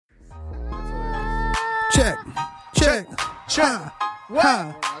Check. Ha.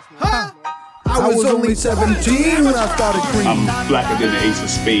 Ha. I was only 17 when I started creaming. I'm blacker than the ace of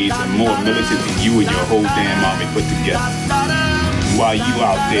spades and more militant than you and your whole damn army put together. While you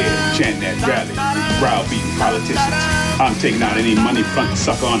out there chanting at rallies, browbeating politicians, I'm taking out any money front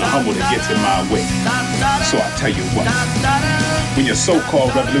sucker on a humble that gets in my way. So I tell you what, when your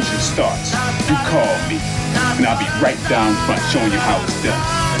so-called revolution starts, you call me, and I'll be right down front showing you how it's done.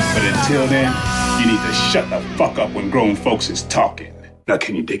 But until then, you need to shut the fuck up when grown folks is talking. Now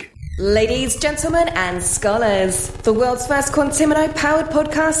can you dig it? Ladies, gentlemen, and scholars, the world's first Quantimino-powered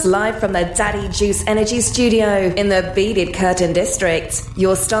podcast live from the Daddy Juice Energy Studio in the Beaded Curtain District.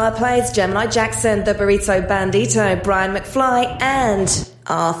 Your star players Gemini Jackson, the Burrito Bandito, Brian McFly, and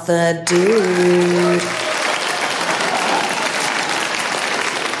Arthur Dude.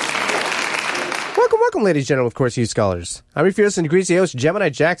 Welcome, ladies and gentlemen, of course, you scholars. I'm your fearless and greasy host, Gemini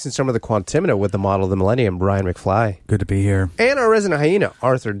Jackson, son of the Quantimino with the model of the Millennium, Brian McFly. Good to be here. And our resident hyena,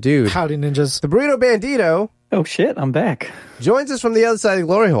 Arthur Dude. Howdy, ninjas. The Burrito Bandito Oh shit, I'm back. joins us from the other side of the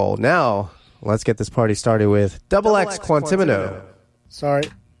glory hole. Now, let's get this party started with Double X Quantimino. Sorry.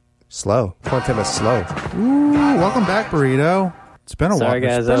 Slow. Quantima slow. Ooh, welcome back, Burrito. It's been a while. Sorry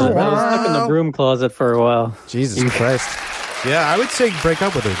guys, I It's been a was while. stuck in the broom closet for a while. Jesus Christ. Yeah, I would say break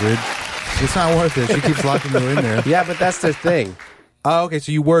up with her, dude. It's not worth it. She keeps locking you in there. Yeah, but that's the thing. Oh, okay,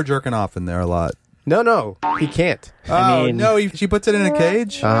 so you were jerking off in there a lot. No, he can't. Oh, mean- no, she puts it in a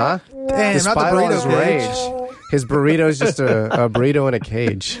cage? Uh-huh. Damn, His not the spiral on his burrito cage. rage. His burrito's just a burrito in a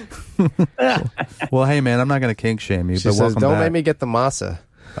cage. Well, hey, man, I'm not going to kink shame you, She but says, welcome don't back. make me get the masa.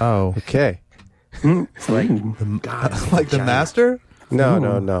 Oh. Okay. It's like Like the master? No.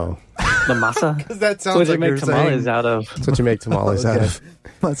 the masa. That That's sounds what you like make you're tamales saying. out of. That's what you make tamales out of.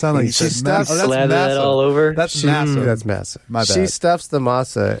 That sounds like you She said masa. stuffs- Oh, that's Slather that masa. all over. That's masa. That's masa. My She bad. stuffs the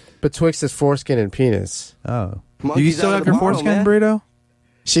masa betwixt his foreskin and penis. Oh. Do you still have your foreskin, burrito?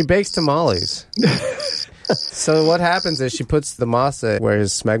 She bakes tamales. So what happens is she puts the masa where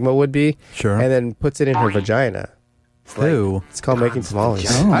his smegma would be, Sure. and then puts it in her vagina. Ew. It's called making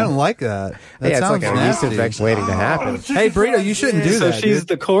tamales. I don't like that. That Yeah, it's sounds like a yeast nasty. infection waiting to happen. Hey, burrito, you shouldn't do So that, she's dude.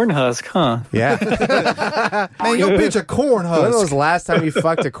 the corn husk, huh? Yeah. Man, your bitch a corn When was husk. the last time you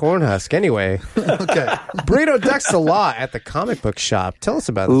fucked a corn husk? Anyway, Okay. Burrito ducks the law at the comic book shop.Ell us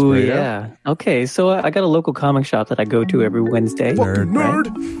about this, Ooh, Burrito. yeah. Okay, so I got a local comic shop that I go to every Wednesday.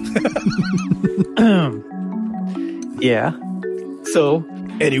 Nerd. Yeah. So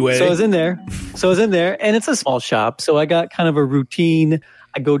Anyway. So I was in there, and it's a small shop. So I got kind of a routine.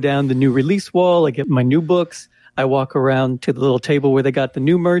 I go down the new release wall. I get my new books. I walk around to the little table where they got the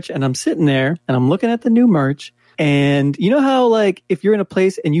new merch, and I'm sitting there and I'm looking at the new merch. And you know how, like, if you're in a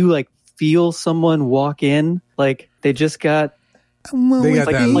place and you like feel someone walk in, like they just got They got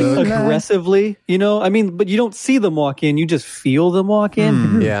like, that like look. aggressively, you know? I mean, but you don't see them walk in. You just feel them walk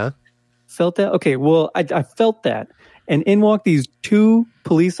in. Yeah. Felt that? Okay, well, I felt that. And in walk these two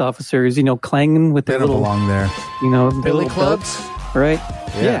police officers, you know, clanging with They their don't little, belong there. you know, their Billy little clubs? belts, right?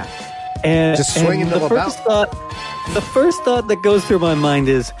 Yeah. And Just swinging and them about. The first thought that goes through my mind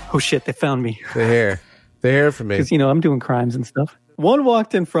is, oh shit, they found me. They're here. They're here for me. Because, you know, I'm doing crimes and stuff. One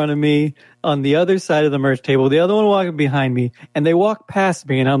walked in front of me on the other side of the merch table. The other one walked behind me. And they walked past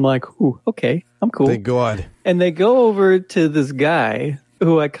me. And I'm like, ooh, okay, I'm cool. Thank God. And they go over to this guy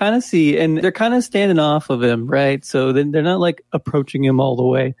who I kind of see, and they're kind of standing off of him, right? So they're not like approaching him all the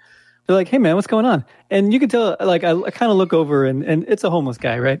way. They're like, hey man, what's going on? And you can tell, like, I kind of look over and it's a homeless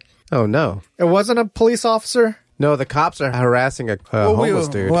guy, right? Oh, no. It wasn't a police officer? No, the cops are harassing a homeless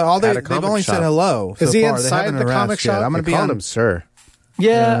dude. Well, at a they've comic only shop. said hello. So Is he far. They inside haven't the harassed comic yet. shop? I'm going They to be called on him sir.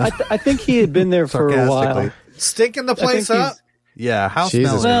 Yeah, I think he had been there for a while. Sarcastically. Stinking the I think place up? Yeah, house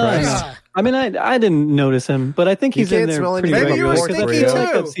Jesus smells. Christ. God. I mean, I didn't notice him, but I think You he's in can't there smell pretty anything Maybe you were regularly. 'cause I stinky feel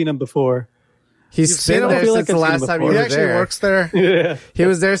like too. I've seen him before. He's You've seen been him? there I feel since the like I've last seen him time you before. He were actually there. works there. Yeah. He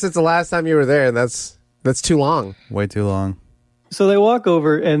was there since the last time you were there, and that's too long. Way too long. So they walk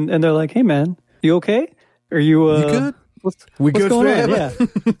over and they're like, hey man, you okay? Are you, You good? What's We good, going fam? on?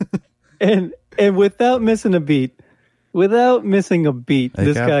 Yeah. and without missing a beat, this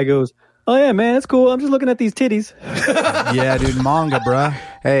Okay. guy goes, oh yeah, man, it's cool. I'm just looking at these titties. Yeah, dude, manga, bruh.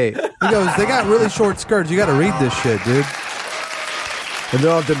 Hey, He goes, they got really short skirts. You got to read this shit, dude. and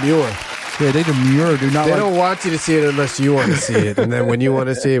they're all demure. Yeah, they demure, do not They like. don't want you to see it unless you want to see it. And then when you want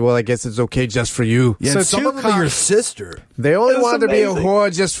to see it, well, I guess it's okay just for you. Yeah, So and some two of them are your cops- sister. They only That's want to be a amazing.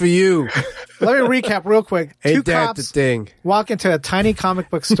 whore just for you. Let me recap real quick. Two Ain't that the cops thing? walk into a tiny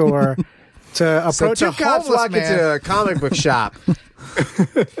comic book store to So approach two a cops homeless walk man. into a comic book shop.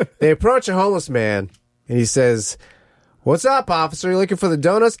 They approach a homeless man, and he says, What's up, officer? You looking for the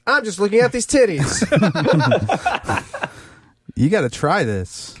donuts? I'm just looking at these titties. You got to try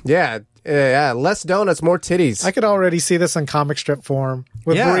this. Yeah, less donuts, more titties. I could already see this in comic strip form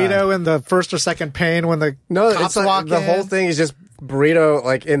with Burrito in the first or second pane when the cops it's walk like the in. whole thing is just Burrito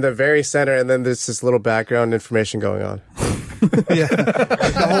like in the very center, and then there's this little background information going on. Yeah,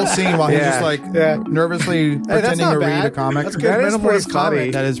 the whole scene while he's just like nervously pretending to read a comic. That's good. That is Minimalist pretty funny.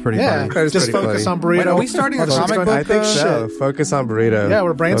 comic. That is pretty Yeah, funny. is just pretty focus funny. on Burrito. Wait, are we starting a comic book? I think so. Focus on Burrito. Yeah,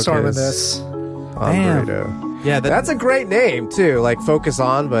 we're brainstorming Focus this. on Damn. Burrito. Yeah, That's a great name too. Like focus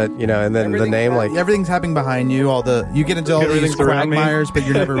on, but and then the name like everything's happening behind you. You get into all these Everything's around me. quagmires, but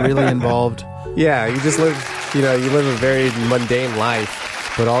you're never really involved. yeah, you just live. You live a very mundane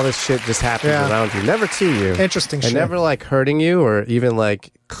life, but all this shit just happens around you, never to you. Interesting and shit. never like hurting you or even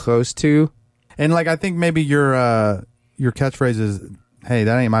like close to. And like I think maybe your catchphrase is, "Hey,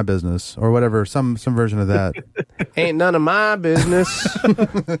 that ain't my business," or whatever. Some version of that. Ain't none of my business.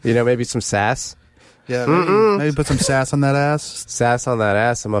 Maybe some sass. Yeah, maybe put some sass on that ass. Sass on that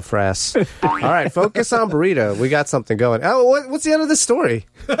ass, I'm a frass. All right, focus on Burrito. We got something going. Oh, what's the end of the story?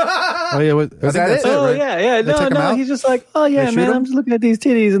 Oh yeah, I think that that's it? it, Oh right? yeah. They took him No. out? He's just like, oh yeah, shoot man. him? I'm just looking at these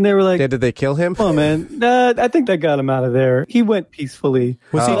titties, and they were like, Did they kill him? oh man, I think that got him out of there. He went peacefully.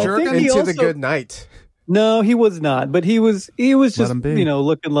 Was he I jerking? think he Into the also- good night. No, he was not. But he was just him be.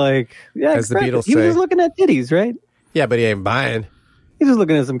 looking like As the Beatles He was say. just looking at titties, right? Yeah, but he ain't buying. He's just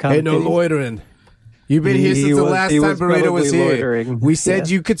looking at some comic. Ain't no titties. loitering. You've been here He since the was- last he time was Burrito was probably here. loitering. We said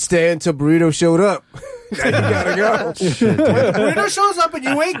Yeah. you could stay until Burrito showed up. Now you gotta go. Burrito shows up and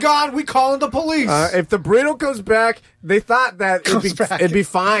you ain't gone. We calling the police. If the Burrito comes back, they thought that it'd be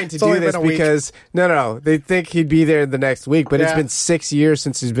fine to It's only do this been a week. because no, they think he'd be there the next week. But it's Yeah. been 6 years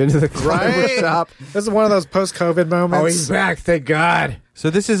since he's been to the barber shop. This is one of those post-COVID moments. Oh, he's back! Thank God. So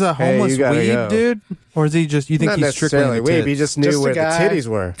this is a Hey, homeless you gotta weeb go. dude, or is he just? You think Not he's strictly necessarily into weeb. tits? He just knew Just a where the guy. titties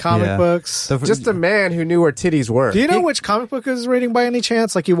were. Comic Yeah. books. Just a man who knew where titties were. Do you know which comic book is reading by any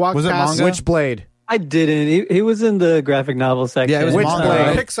chance? Like you walk Was it past manga? Which blade? I didn't. He was in the graphic novel section. Yeah, it was Which manga, blade?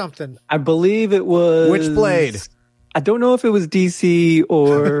 right? Pick something. I believe it was Which blade? I don't know if it was DC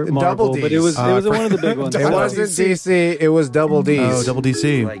or Double Marvel, Ds. but it was one of the big ones. It wasn't DC. It was Double D's. Oh, double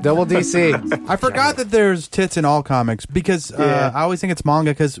DC. Double DC. I forgot that there's tits in all comics because I always think it's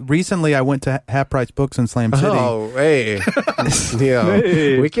manga. Because recently I went to Half Price Books in Slam City. Oh, hey.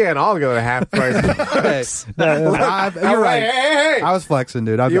 We can't all go to half price. You're right. Hey. I was flexing,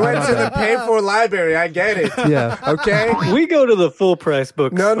 dude. You went to the paid for library. I get it. Yeah. Okay? We go to the full price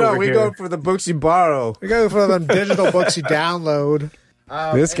books. No, over we here. go for the books you borrow. We go for them digital books you download.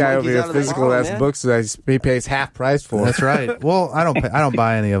 This guy over here, monkeys out of the physical bottle, ass man. books that he pays half price for. That's right. Well, I don't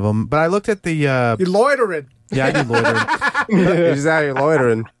buy any of them, but I looked at the. You loitering. Yeah, I do loiter. You're just out here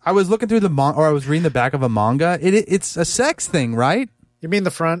loitering. I was looking through I was reading the back of a manga. It's a sex thing, right? You mean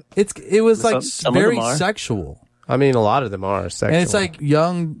the front? It was like Some of very them are. sexual. I mean, a lot of them are sexual. And it's like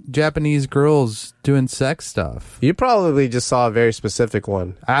young Japanese girls doing sex stuff. You probably just saw a very specific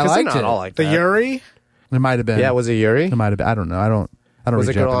one. I 'Cause they're liked not it. all like The that. Yuri? It might have been. Yeah, was it Yuri? It might have been. I don't know. I don't Was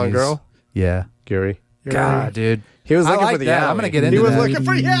read it girl on Japanese. girl? Yeah. Yuri. God, dude. He was I looking like for the that. yaoi. I'm gonna get He into was that looking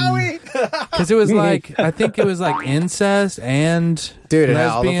for Yowie. because it was like I think it was like incest and Dude, it had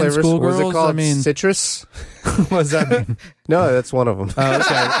all the lesbian flavors. schoolgirls. Was it called I mean, citrus? what does that mean? No, that's one of them. Oh,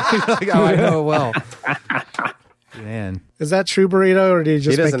 okay. Like, oh, I know it well. Man, Is that true, Burrito, or did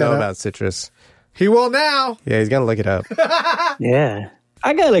you just He doesn't make that know up? about citrus. He will now. Yeah, he's gonna look it up. Yeah.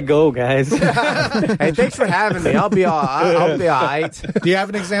 I gotta go, guys. Hey, thanks for having me. I'll be all right. Do you have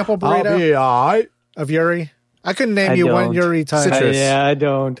an example, I'll Burrito, be all right. of Yuri? I couldn't name I you one don't. Yuri type. Citrus. Yeah, I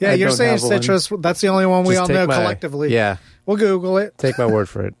don't. Yeah, I you're don't saying have one. citrus. That's the only one we Just all take know my- collectively. Yeah, We'll Google it. take my word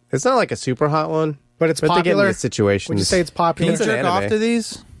for it. It's not like a super hot one, But it's but they get popular. into situations. Would you say it's can popular? you It's an jerk off anime. to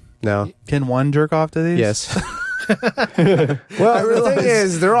these? No. Can one jerk off to these? Yes. Well, the thing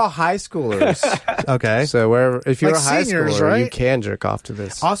is, they're all high schoolers. Okay. So if you're Like a high seniors, schooler, you right? can jerk off to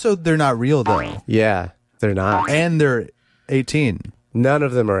this. Also, they're not real though, Yeah, they're not. and they're 18. None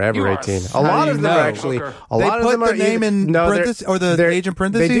of them are ever 18. A lot do of you them know? are actually. A They lot of put them the are name in they're- parentheses or the they're- age in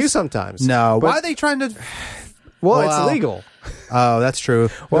parentheses? They do sometimes. No. But- Why are they trying to? Well, Well, it's legal. Oh, that's true.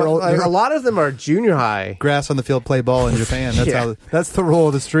 Well, They're a lot of them are junior high. grass on the field, play ball in Japan. That's Yeah. that's the rule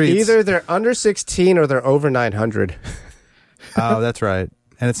of the streets. Either they're under 16 or they're over 900. Oh, that's right.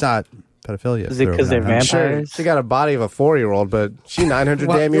 And it's not pedophilia. Is it because they're over 900. Sure, vampires? she got a body of a 4-year-old, but she 900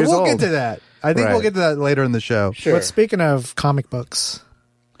 Well, damn years we'll old. get to that. I think Right. we'll get to that later in the show. Sure. But speaking of comic books,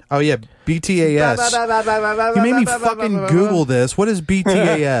 Oh yeah, BTAS. You made me fucking Google this. What is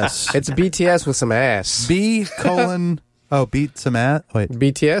BTAS? It's BTS with some ass. B colon. Oh, beat some ass. Wait.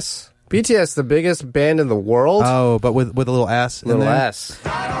 BTS? BTS, the biggest band in the world. Oh, but with a little S. Little in there. S.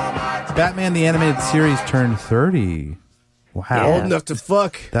 Batman the Animated Series turned 30. Wow. Yeah. Old enough to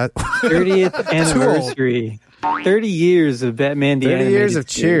fuck. That 30th anniversary. 30 years of Batman the 30 Animated years of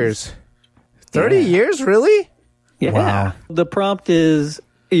Series. Cheers. 30 years, really? Yeah. Wow. The prompt is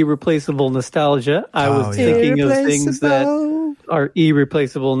irreplaceable nostalgia. I was yeah. thinking of things that are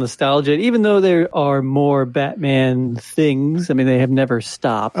irreplaceable nostalgia, even though there are more Batman things. I mean, they have never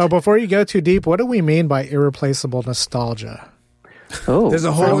stopped. Oh, before you go too deep, what do we mean by irreplaceable nostalgia? Oh, There's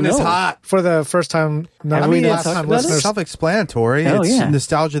a hole in his heart. For the first time, Have we not last talked time about it? listeners. self-explanatory. Oh, It's yeah.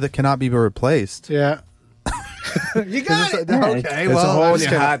 nostalgia that cannot be replaced. Yeah. You got it. Okay, There's a hole I'm in just your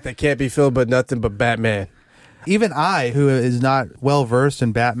kidding. heart that can't be filled but nothing but Batman. Even I, who is not well versed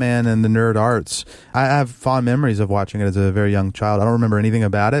in Batman and the nerd arts, I have fond memories of watching it as a very young child. I don't remember anything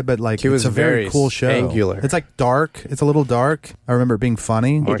about it, but like It was it's a very very cool show. angular. It's like dark. It's a little dark. I remember it being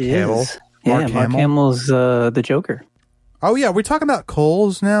funny. Mark It Hamill. is. Yeah, Mark Mark Hamill. Hamill's the Joker. Oh yeah, we're talking about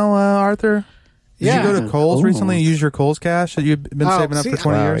Kohl's now, Arthur. Did Yeah. you go to Kohl's Ooh. recently and use your Kohl's cash that you've been Oh, saving up see, for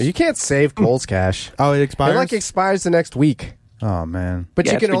 20 Wow, years? you can't save Kohl's cash. Oh, it expires? It like expires the next week. Oh man. But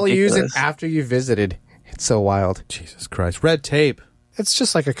Yeah, you it's can only use it ridiculous. after you visited. It's so wild. Jesus Christ. Red tape. It's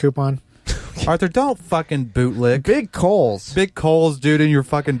just like a coupon. Arthur, don't fucking bootlick. Big Kohl's. Big Kohl's, dude, in your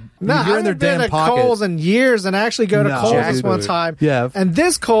fucking No, you're I in their haven't been damn to pocket. Kohl's in years and actually go to No. Kohl's this Dude. one time. Yeah. And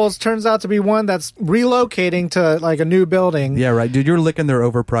this Kohl's turns out to be one that's relocating to like a new building. Yeah, right, dude. You're licking their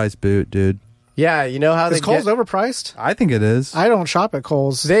overpriced boot, dude. Yeah, you know how Is they Kohl's get, overpriced? I think it is. I don't shop at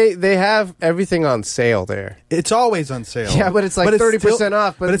Kohl's. they have everything on sale there. It's always on sale. Yeah, but it's like 30%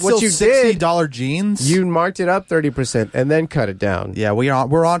 off, but it's what still you did- $60 jeans. You marked it up 30% and then cut it down. Yeah,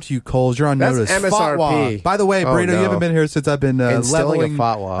 we're on to you, Kohl's. You're on That's notice. MSRP. Fatwa. By the way, Oh, Burrito, no. you haven't been here since I've been Instilling a leveling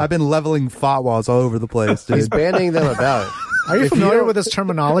fatwa. I've been leveling fatwas all over the place, dude. He's banning them about. Are you If you familiar don't- with this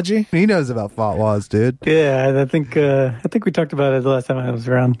terminology? He knows about fatwas, dude. Yeah, I think we talked about it the last time I was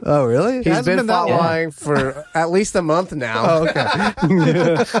around. Oh, really? He's hasn't been been that long. fatwaing for at least a month now. Oh,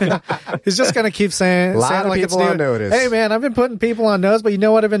 okay. He's just going to keep saying, Lot saying of like it's people new. on notice. Hey, man, I've been putting people on notice, but you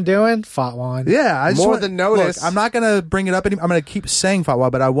know what I've been doing? Fatwan. Yeah, I just More want, than notice. Look, I'm not going to bring it up anymore. I'm going to keep saying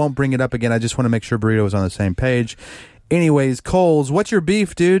fatwa, but I won't bring it up again. I just want to make sure Burrito is on the same page. Anyways, Kohl's, what's your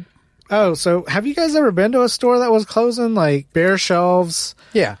beef, dude? Oh, so have you guys ever been to a store that was closing, like bare shelves?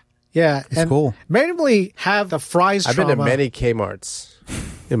 Yeah. Yeah. It's cool. Mainly have the fries I've been trauma. to many Kmarts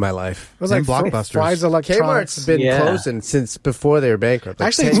in my life. It was And like Blockbusters. Fry's Electronics. Kmart's been Yeah. closing since before they were bankrupt. like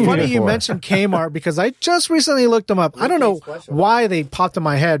Actually, 10 it's years funny you before. mentioned Kmart because I just recently looked them up. I don't know why they popped in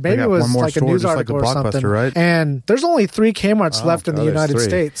my head. Maybe got it was one more like a store news just like article a or something. Blockbuster, right? And there's only 3 Kmarts left in the Oh, there's United 3.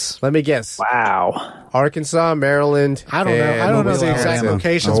 States. Let me guess. Wow. Arkansas, Maryland. I don't know. and I don't know the Wisconsin. exact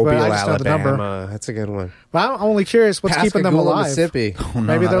locations, but I just know the number. Alabama. That's a good one. But I'm only curious what's keeping them Pascagoula, alive. Mississippi.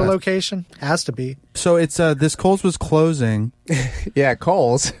 Maybe their location has to be. So it's this Kohl's was closing. Yeah,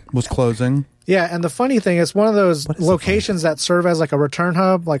 Kohl's. Was closing. Yeah, and the funny thing is one of those locations that serve as like a return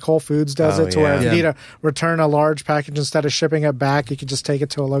hub, like Whole Foods does Oh, it, to where if yeah. you need to return a large package instead of shipping it back, you can just take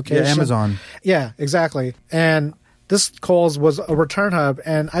it to a location. Yeah, Amazon. Yeah, exactly. And this Kohl's was a return hub,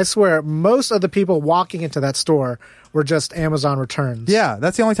 and I swear most of the people walking into that store were just Amazon returns. Yeah,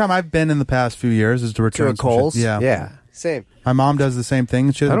 that's the only time I've been in the past few years is to return To a some shit. Kohl's? Yeah. Yeah. Same. My mom does the same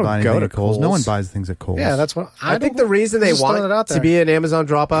thing. She doesn't don't buy go anything to at Kohl's. No one Kohl's. buys things at Kohl's. Yeah, that's what I think the reason they just throwing it out want to there. be an Amazon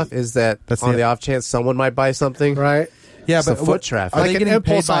drop-off is that That's on the- the off chance someone might buy something. right. yeah, it's but the foot traffic. Are Like they an getting paid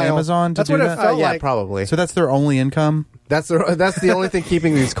impulse by aisle. Amazon to That's do what it that? felt Yeah, like. probably. So that's their only income. That's the only thing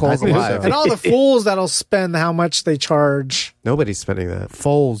keeping these Kohl's I think alive. so. And all the fools that'll spend how much they charge. Nobody's spending that.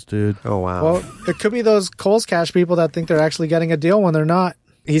 Foles, dude. Oh wow. Well, it could be those Kohl's Cash people that think they're actually getting a deal when they're not.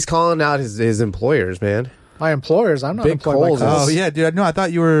 He's calling out his employers, man. My employers, I'm not Big employed by Kohl's Kohl's. Oh yeah, dude. No, I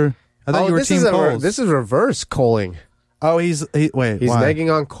thought you were. I thought you were this Team is Kohl's. this is reverse Kohling. Oh, he's wait. He's why?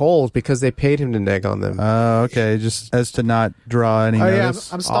 negging on Kohl's because they paid him to neg on them. Oh, okay. Just as to not draw any Oh yeah,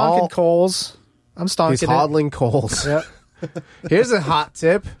 notice. I'm stonking All- Kohl's. I'm stonking He's it. hodling Kohl's. Yep. Here's a hot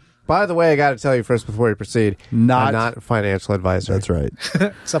tip. By the way, I got to tell you first before we proceed. Not- I'm not a financial advisor. That's right.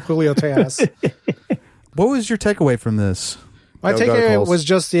 Except Julio Tejas. What was your takeaway from this? My Don't go to takeaway Kohl's. was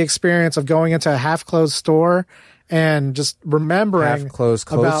just the experience of going into a half-closed store and just remembering Half-closed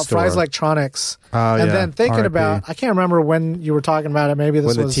about store. Fry's Electronics. Oh, and yeah. then thinking RIP. about, I can't remember when you were talking about it. Maybe this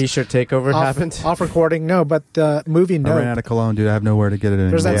When the was T-shirt takeover off, happened. off recording. No, but the movie I ran out Nope. of cologne, dude. I have nowhere to get it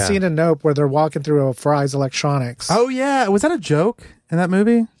anymore. There's that Yeah. scene in Nope where they're walking through a Fry's Electronics. Oh yeah, was that a joke in that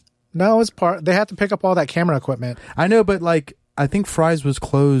movie? No, it's part. They had to pick up all that camera equipment. I know, but like, I think Fry's was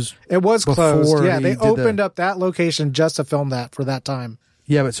closed. It was Before closed. Yeah, he they did opened the- up that location just to film that for that time.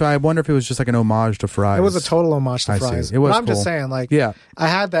 Yeah, but so I wonder if it was just like an homage to Fry's. It was a total homage to I see. Fry's. It was But I'm just cool. saying, like, Yeah. I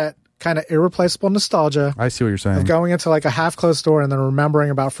had that kind of irreplaceable nostalgia I see what you're saying. of going into like a half-closed store and then remembering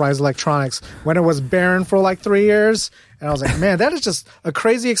about Fry's Electronics when it was barren for like 3 years. And I was like, man, that is just a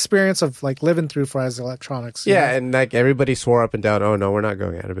crazy experience of like living through Fry's Electronics. you Yeah, know? and like everybody swore up and down, oh no, we're not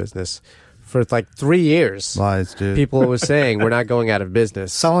going out of business. For like 3 years, Lies, dude. people were saying we're not going out of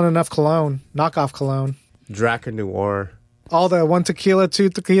business. Selling enough cologne, knockoff cologne. Draca Noir. All the 1 tequila, 2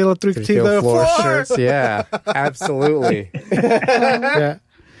 tequila, 3 tequila, Floor 4 shirts. Yeah, absolutely. Yeah.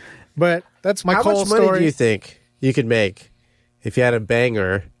 But that's my How Cole much money story. do you think you could make if you had a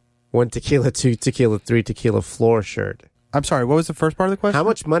banger 1 tequila, 2 tequila, 3 tequila floor shirt? I'm sorry, what was the first part of the question? How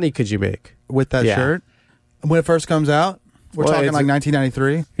much money could you make? With that Yeah. shirt? When it first comes out? We're Well, talking it's like a-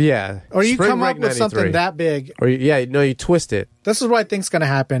 1993? Yeah. Or you Spring come up break with something 93. that big. Or you twist it. This is what I think's going to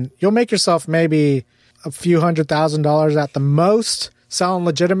happen. You'll make yourself maybe a few $100,000 at the most, selling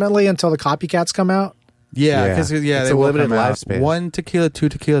legitimately until the copycats come out. Yeah, Yeah. because It's they a will limited come out. lifespan. 1 tequila, 2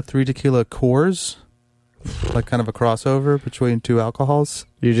 tequila, 3 tequila Coors. Like kind of a crossover between two alcohols.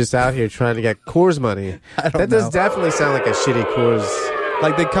 You're just out here trying to get Coors money. That does know. definitely sound like a shitty Coors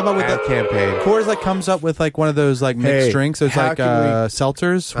Like they come up with ad a campaign. Coors like comes up with like one of those like mixed Hey, drinks. It's how like can we-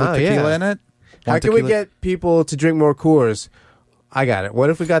 seltzers with Oh, tequila yeah. in it. How One can we tequila- get people to drink more Coors? I got it. What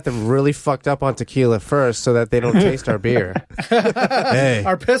if we got them really fucked up on tequila first so that they don't taste our beer? Hey,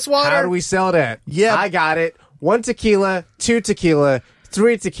 Our piss water? How do we sell that? Yeah. I got it. 1 tequila, 2 tequila,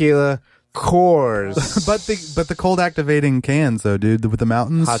 3 tequila, Coors. but the cold activating cans though, dude, with the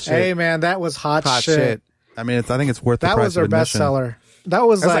mountains. Hot shit. Hey, man, that was hot, Hot shit. shit. I mean, I think it's worth the That price was their of best admission. seller. That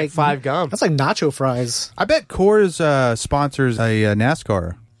was That's like 5 gum. That's like nacho fries. I bet Coors sponsors a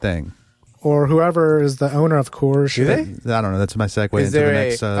NASCAR thing. Or whoever is the owner of Coors. Do they? I don't know. That's my segue Is into the there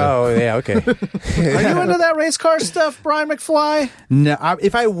next. oh, yeah, okay. Are you into that race car stuff, Brian McFly? No,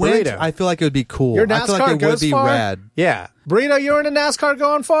 if I went, Burrito. I feel like it would be cool. Your I feel NASCAR like it would goes be far? rad. Yeah. Burrito, you were into NASCAR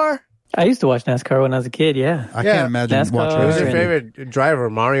going far? I used to watch NASCAR when I was a kid, yeah. I Yeah. can't imagine NASCAR. watching Who's your Alright. favorite driver?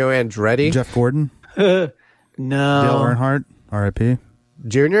 Mario Andretti? Jeff Gordon, No. Dale Earnhardt, R.I.P.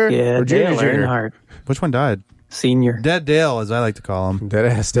 Jr.? Yeah, Or Junior Dale Jr.? Earnhardt, Which one died? Senior. Dead Dale, as I like to call him.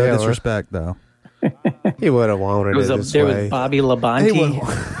 Deadass No Dale. disrespect, though. He would have wanted There was, it this there way. was Bobby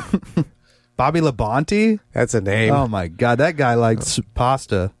Labonte. Bobby Labonte? That's a name. Oh my god, that guy likes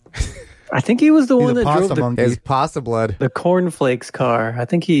pasta. I think he was the He's one a that drove pasta the, monkey. His pasta blood. the cornflakes car. I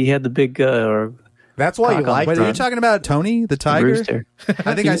think he had the big or That's why you Cock on like Wait, are you him. talking about Tony, the tiger? rooster.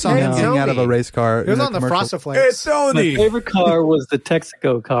 I think I saw him No. getting out of a race car. It was in a on the commercial. Frosted Flakes. My favorite car was the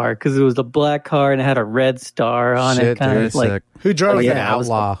Texaco car because it was the black car and it had a red star on Shit, it. Kind Very of like sick. Who drove Oh, it? yeah. An I was-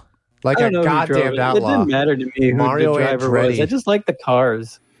 outlaw. Like I a don't know who drove goddamn it. outlaw. It didn't matter to me who Mario the driver Andretti. was. I just liked the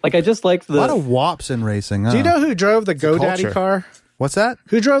cars. Like I just liked A lot the. of wops in racing. Huh? Do you know who drove the GoDaddy culture. car? What's that?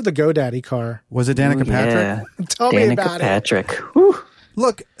 Who drove the GoDaddy car? Was it Danica Patrick? Yeah. Tell me Danica about it. Patrick. Whew.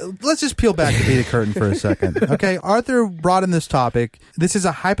 Look, let's just peel back the Beta curtain for a second. Okay, Arthur brought in this topic. This is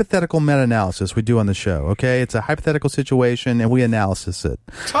a hypothetical meta-analysis we do on the show. Okay, it's a hypothetical situation, and we analysis it.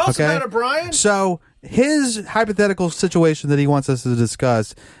 Tell us okay? about it, Brian. So his hypothetical situation that he wants us to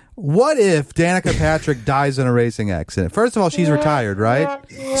discuss. What if Danica Patrick dies in a racing accident? First of all, she's retired, right?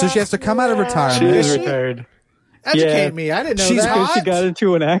 So she has to come out of She retirement is retired. Educate Yeah. me. I didn't know She's that. hot. She got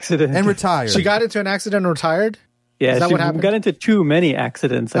into an accident. and retire. She got into an accident and retired? Yeah, Is that she what happened? got into too many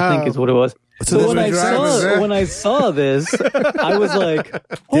accidents, I think Oh. is what it was. So So, this when was I drivers, saw when I saw this, I was like,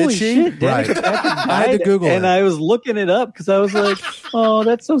 "Holy she? shit!" Right. Danica Patrick I had to died. Google and it. I was looking it up because I was like, "Oh,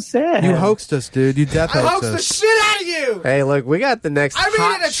 that's so sad." You hoaxed us, dude. You death I hoaxed hoaxed the us. shit out of you. Hey, look, we got the next I mean,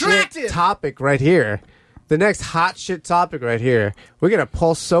 hot it attractive. shit topic right here. The next hot shit topic right here. We're going to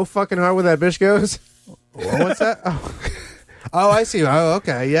pulse so fucking hard when that bitch goes. What's that? Oh, I see. Oh,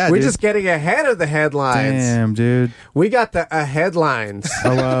 okay. Yeah, We're dude. just getting ahead of the headlines. Damn, dude. We got the headlines.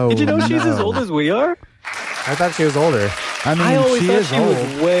 Hello. Did you know she's no. as old as we are? I thought she was older. I mean, I always she thought is she old.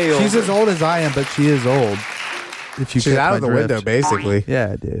 was way She's older. as old as I am, but she is old. If you She's catch out my of the drift. window, basically.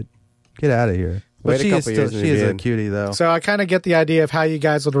 Yeah, dude. Get out of here. But Wait a she is couple still, years and she you'll is be a in. cutie though. So I kind of get the idea of how you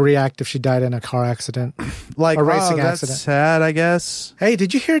guys would react if she died in a car accident. Like a racing that's accident. sad, I guess. Hey,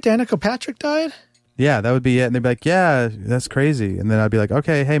 did you hear Danica Patrick died? Yeah, that would be it. And they'd be like, "Yeah, that's crazy." And then I'd be like,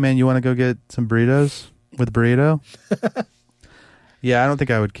 "Okay, hey man, you want to go get some burritos with burrito?" Yeah, I don't think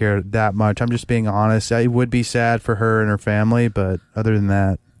I would care that much. I'm just being honest. I would be sad for her and her family, but other than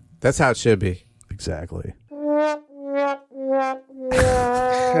that, That's how it should be. exactly.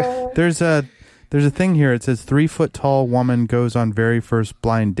 There's a thing here. It says 3-foot tall woman goes on very first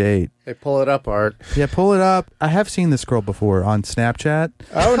blind date. Hey, pull it up, Art. Yeah, pull it up. I have seen this girl before on Snapchat.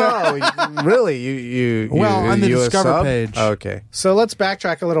 Oh, no. Really? You Well, on the you a Discover sub? page. Oh, okay. So let's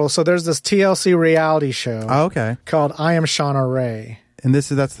backtrack a little. So there's this TLC reality show Oh, okay. called I Am Shauna Ray. And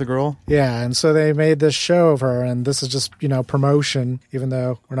that's the girl? Yeah, and so they made this show of her, and this is just, promotion, even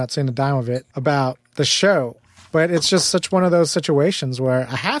though we're not seeing a dime of it, about the show. But it's just such one of those situations where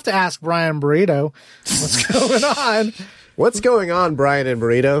I have to ask Brian Burrito what's going on. What's going on, Brian and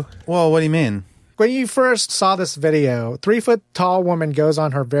Burrito? Well, what do you mean? When you first saw this video, 3-foot-tall woman goes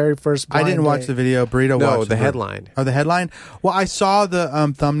on her very first blind I didn't watch date. the video. Burrito No, watched the it. headline. Oh, the headline? Well, I saw the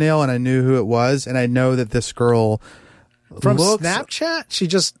thumbnail and I knew who it was, and I know that this girl From looks... Snapchat?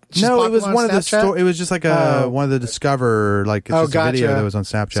 She's No, it was popular on one of the Snapchat? it was just like one of the Discover, like it's just a video that was on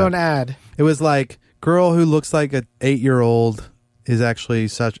Snapchat. So an ad. It was like girl who looks like an 8-year-old is actually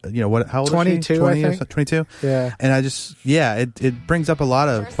such, what, how old 22, is she? 20 I or think. 22? Yeah. And I just, it brings up a lot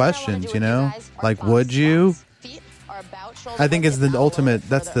of questions, like, would you? I think it's the ultimate,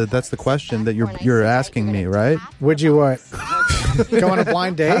 that's the question that you're asking me, right? Would you what? Go on a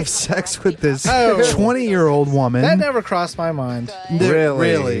blind Have date? sex with this Oh. 20-year-old woman. That never crossed my mind.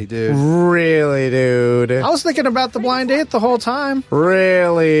 Really, dude. Really, dude. I was thinking about the blind date the whole time.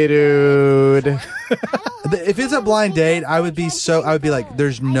 Really, dude. If it's a blind date, I would be like,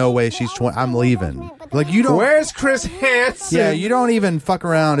 there's no way she's 20. I'm leaving. Like, you don't. Where's Chris Hansen? Yeah, you don't even fuck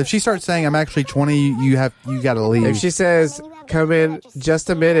around. If she starts saying I'm actually 20, you got to leave. If she says, come in just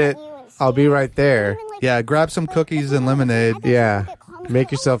a minute, I'll be right there. Yeah, grab some cookies and lemonade. Yeah.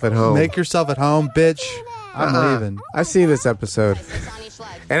 Make yourself at home. Make yourself at home, bitch. I'm leaving. I've seen this episode.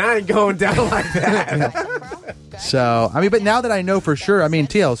 And I ain't going down like that. So, but now that I know for sure,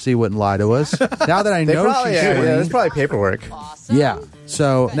 TLC wouldn't lie to us. Now that I know she's 20. That's probably paperwork. Yeah.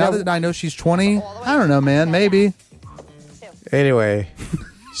 So, now that I know she's 20, I don't know, man. Maybe. Anyway,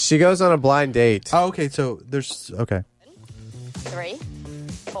 she goes on a blind date. Oh, okay. So, okay. 3,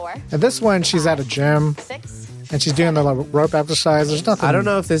 4. And this one, she's at a gym 6. and she's doing the rope exercise. There's nothing. I don't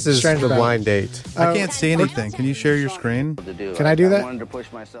know if this is strange the about it. blind date. I can't see anything. Can you share your screen? Can I do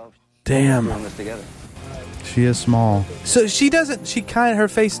that? Damn. She is small. So her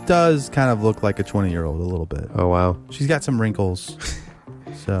face does kind of look like a 20-year-old a little bit. Oh, wow. She's got some wrinkles.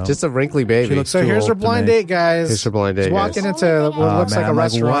 So Just a wrinkly baby. She looks So too here's her old to blind me. date, guys. Here's her blind date, She's walking guys. into what looks like a I'm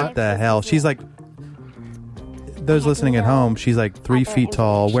restaurant. what the hell? She's like, those listening at home, she's like 3 feet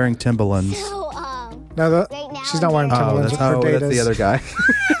tall, wearing Timberlands. No, she's not wearing Timberlands. Her date that's the is. other guy.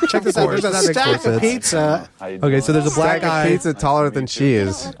 Check this out. There's a That makes stack more of sense. pizza. Okay, so there's a black Stack of guy. pizza taller than she You don't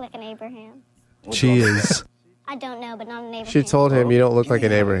is. look like an Abraham. She is. I don't know, but not an Abraham. She told him, you don't look like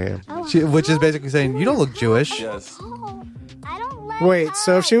an Abraham. Which is basically saying, you don't look Jewish. Oh, I don't like Wait,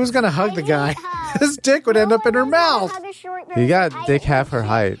 so if she was going to hug the guy, his dick would end up in her mouth. You got dick half her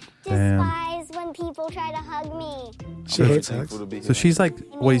height. Damn. Despise when people try to hug me. She hates hugs. So she's like,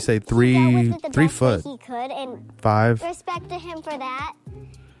 what do you say, He 3 foot, He could, and 5? respect to him for that.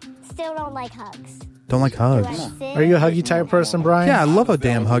 Still don't like hugs. Don't like hugs. Are you a huggy type person, Brian? Yeah, I love a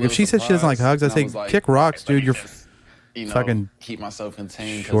damn hug. If she says she doesn't like hugs, I say, kick rocks, dude. You're fucking keep myself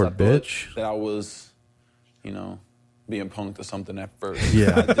contained. short I thought bitch. That I was, being punked or something at first.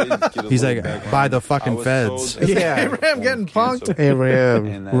 Yeah. I did get a He's little like, background. by the I fucking was feds. told that Yeah. Abraham getting punked.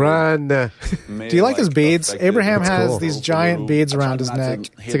 Abraham, run. Do you like his beads? Abraham has cool. these giant beads around his neck.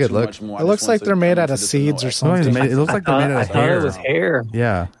 It's a good look. It looks like they're made out of seeds or It something. looks like they're made out I of thought hair. it was hair.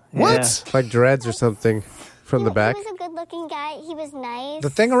 Yeah. What? Like dreads or something from the back. He was a good-looking guy. He was nice. The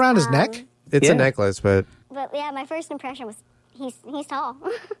thing around his neck? It's Yeah. a necklace, but But yeah, my first impression was he's tall.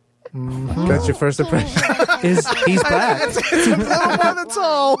 that's your first impression. He's black. That's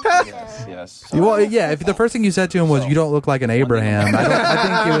all. Yes. If the first thing you said to him was, you don't look like an Abraham, I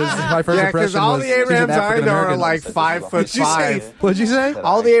think it was, my first Yeah, impression because all was, the she's an Abrahams I know are African-American. like 5'5". What'd you say?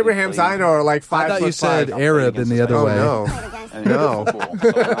 All the Abrahams I know are like 5'5". I thought you said Arab in the other Oh way. no. And No. football.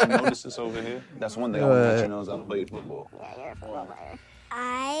 So I noticed this over here. That's one thing I want to let you know is I played football. Yeah, you're a football player.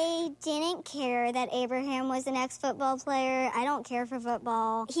 I didn't care that Abraham was an ex-football player. I don't care for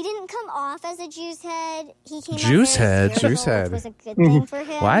football. He didn't come off as a juice head. He came Juice off very head? spiritual, Juice head. which was a good thing for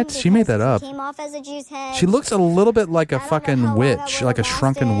him. What? She made because that up. He came off as a juice head. She looks a little bit like a I don't know fucking how long witch, that like a would've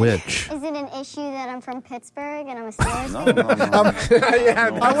shrunken lasted. witch. Is it an issue that I'm from Pittsburgh and I'm a Steelers fan? I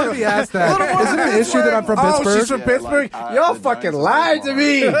want to be asked that. Is it an issue that I'm from Oh, Pittsburgh? she's from Pittsburgh? Y'all fucking lied to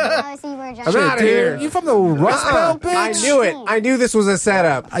me. Oh, so you were a Giants I'm out of fan. here. You from the Rust Belt, bitch? I knew it. I knew this was a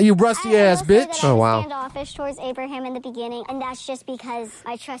setup. You rusty I ass will say bitch. that I Oh, was wow. standoffish towards Abraham in the beginning, and that's just because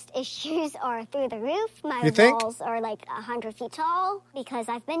my trust issues are through the roof. My You think? walls are like 100 feet tall because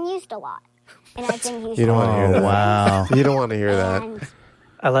I've been used a lot, and I've been used. You don't want to hear that. Wow. You don't want to hear that. And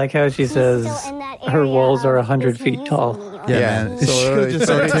I like how she says still in that her area walls are of 100 this feet tall. museum. Yeah, man. She So could just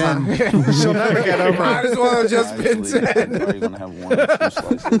say 10. She'll never get over. Might as well have just been Actually, 10. you're going to have one or two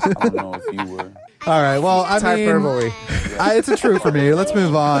slices. I don't know if you were. All right. Well, I mean, Hyperbole. it's a true for me. Let's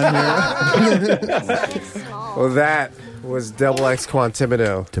move on here. Well, that was Double X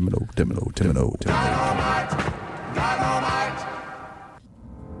Quantimino. Timino.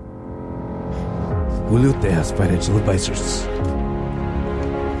 Julio Tejas Financial Advisors.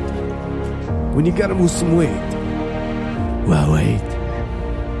 When you gotta lose some weight, well, wait.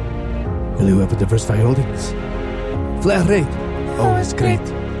 Julio have a diversified holdings. Flat rate, always great.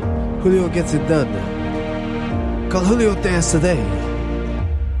 Julio gets it done. Call Julio Tejas today,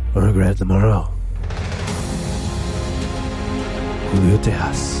 or regret tomorrow. Julio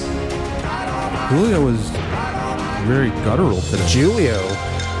Tejas. Julio was very guttural today.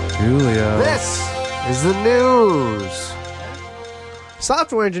 Julio. This is the news.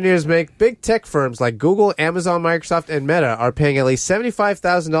 Software engineers make big tech firms like Google, Amazon, Microsoft, and Meta are paying at least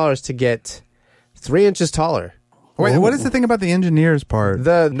 $75,000 to get 3 inches taller. Wait, what is the thing about the engineers part?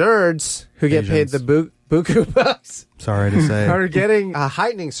 The nerds who get paid Asians. the buku bucks Sorry to say. are getting a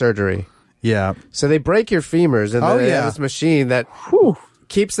heightening surgery. Yeah. So they break your femurs, and Oh, they have yeah. this machine that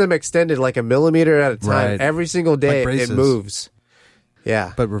keeps them extended like a millimeter at a time. Right. Every single day, Like it braces. moves.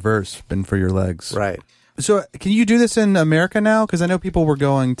 Yeah. But reverse, been for your legs. Right. So can you do this in America now? Because I know people were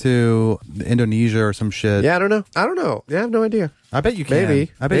going to Indonesia or some shit. Yeah, I don't know. Yeah, I have no idea. I bet you can.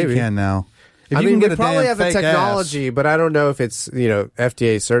 Maybe. I bet Maybe. you can now. If I you mean, can we get a probably damn have the fake technology, but I don't know if it's,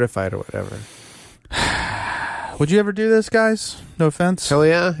 FDA certified or whatever. ass. Would you ever do this, guys? No offense. Hell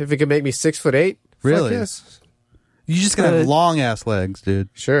yeah. If it could make me 6'8". Really? Fuck yes. You just gonna have long ass legs, dude.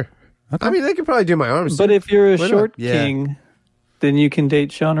 Sure. Okay. I mean, they could probably do my arms. But if you're a Why not? short Yeah. king, then you can date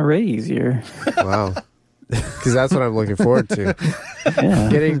Shauna Ray easier. Wow. Because that's what I'm looking forward to. Yeah.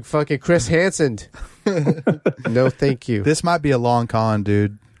 Getting fucking Chris Hansen. No, thank you. This might be a long con,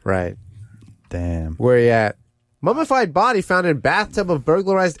 dude. Right. Damn. Where you at? Mummified body found in bathtub of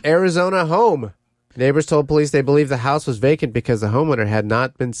burglarized Arizona home. Neighbors told police they believe the house was vacant because the homeowner had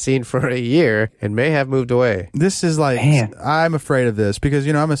not been seen for a year and may have moved away. This is like, Man. I'm afraid of this because,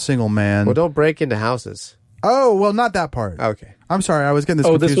 I'm a single man. Well, don't break into houses. Oh, well, not that part. Okay. I'm sorry. I was getting this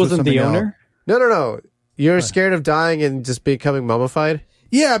Oh, confused this with wasn't the something owner? else. No. You're scared of dying and just becoming mummified?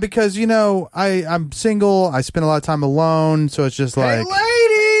 Yeah, because, I'm single. I spend a lot of time alone. So it's just like.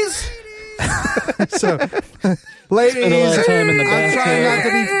 ladies! So, ladies, Spend a lot of time in the I'm trying not to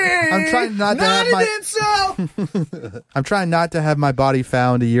bathtub. I'm trying not to have my. I'm trying not to have my body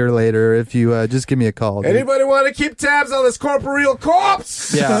found a year later. If you just give me a call, dude. Anybody want to keep tabs on this corporeal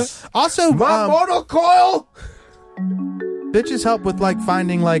corpse? Yeah. Also, My mortal coil? bitches help with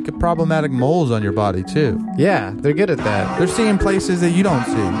finding problematic moles on your body too. Yeah, they're good at that. They're seeing places that you don't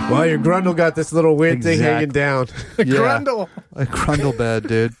see. Well, your grundle got this little weird thing Exact- hanging down. Yeah. Grundle. A grundle bed,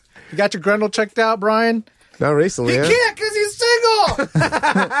 dude. You got your Grundle checked out, Brian? Not recently, huh? Can't because he's single.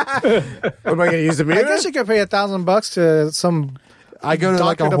 What am I going to use a mirror? I guess you could pay $1,000 to some. I go to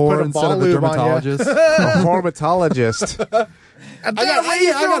Doctor a to whore put a instead ball of a lube on ya. dermatologist. A hormatologist. I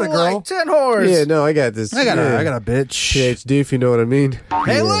got a girl. Like 10 whores. Yeah, no, I got this. I got yeah. a bitch. PhD, if you know what I mean.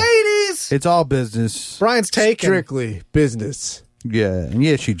 Hey, ladies. It's all business. Brian's taken. Strictly business. Yeah, and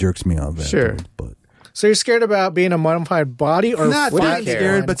yeah, she jerks me off. Sure. but So you're scared about being a mummified body or not what do you that care?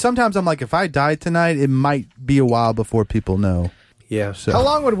 scared. But sometimes I'm like, if I die tonight, it might be a while before people know. Yeah. So How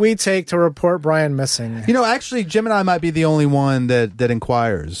long would we take to report Brian missing? actually, Gemini might be the only one that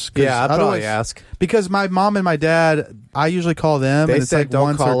inquires. 'Cause Yeah, I'd probably otherwise- ask. because my mom and my dad, I usually call them. They and it's said, like "Don't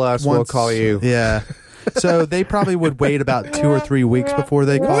once call or- us, we'll once- call you." Yeah. So they probably would wait about 2 or 3 weeks before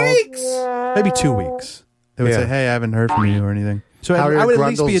they called. Maybe 2 weeks. They would Yeah. say, "Hey, I haven't heard from you or anything." So How are I your would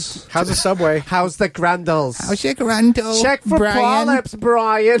at least grundles? How's the subway? How's the grundles? your grundle? Check for polyps,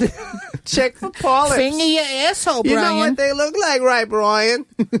 Brian. Check for polyps. your asshole, You know what they look like, right, Brian?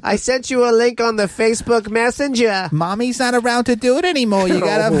 I sent you a link on the Facebook Messenger. Mommy's not around to do it ananymore. You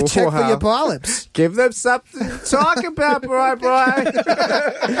gotta Oh, check for wow. your polyps. Give them something to talk about, Brian.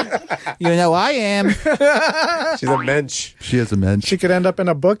 You know I am. She's a mensch. She is a mensch. She could end up in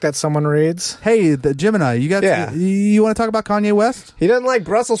a book that someone reads. Hey, the Gemini, you got? Yeah. You want to talk about Kanye West? He doesn't like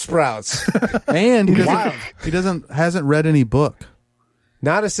Brussels sprouts. And he hasn't read any book.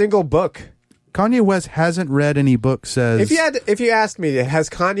 Not a single book. Kanye West hasn't read any book. Says If you asked me, has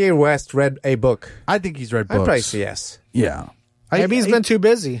Kanye West read a book? I think he's read I'd books. probably say yes. Yeah. Maybe he's been too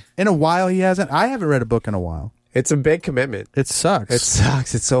busy. in a while. He hasn't. I haven't read a book in a while. It's a big commitment. It sucks. It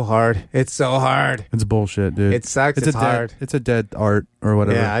sucks. It's so hard. It's so hard. It's bullshit, dude. It sucks. It's hard. It's a dead art or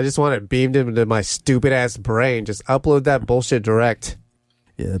whatever. Yeah, I just want it beamed into my stupid ass brain. Just upload that bullshit direct.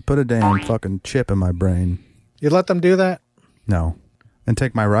 Yeah, put a damn fucking chip in my brain. You let them do that? No. And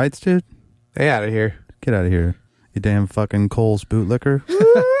take my rights, dude? Hey, out of here. Get out of here. You damn fucking Coles bootlicker.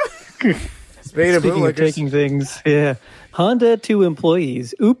 Speaking of taking things, yeah. Honda to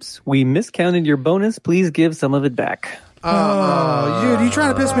employees. Oops, we miscounted your bonus. Please give some of it back. Oh, dude, you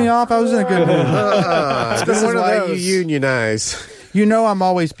trying to piss me off? I was in a good mood. This is why you unionize. You know I'm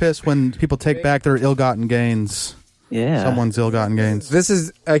always pissed when people take back their ill-gotten gains. Yeah. Someone's ill-gotten gains. This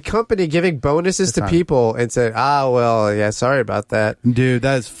is a company giving bonuses to people and said, well, yeah, sorry about that. Dude,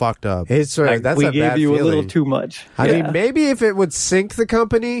 that is fucked up. It's Like, that's we a gave bad you feeling. a little too much. I mean, maybe if it would sink the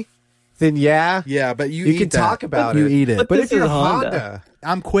company, then yeah. Yeah, but you can eat that. talk about You it. eat it. But But this if you're is Honda. Honda,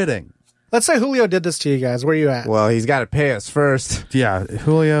 I'm quitting. Let's say Julio did this to you guys. Where are you at? well, he's got to pay us first. Yeah,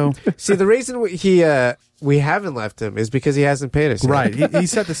 Julio. See, the reason we haven't left him is because he hasn't paid us. yet. Right. He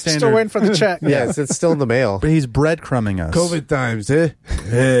set the standard. Still waiting for the check. Yes, it's still in the mail. But he's breadcrumbing us. COVID times, eh?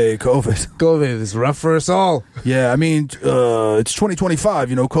 Hey, COVID. COVID is rough for us all. Yeah, I mean, it's 2025.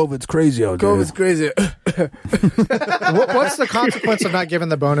 You know, COVID's crazy out there. COVID's crazy. What's the consequence of not giving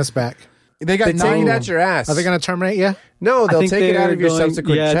the bonus back? They got They take it out your ass. Are they going to terminate you? No, I they'll think take it out they're of your going-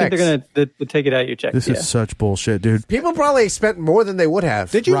 subsequent Yeah, checks. I think they're going to take it out of your checks. This is such bullshit, dude. People probably spent more than they would have.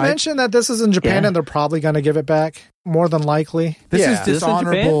 Did you Right. mention that this is in Japan Yeah. and they're probably going to give it back? More than likely. This Yeah. is This is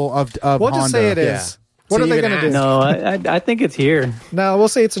dishonorable of We'll Honda. just say it is. Yeah. What So are they even going to do? No, I think it's here. No, we'll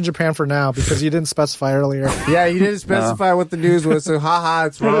say it's in Japan for now because you didn't specify earlier. Yeah, you didn't specify what the news was, so haha,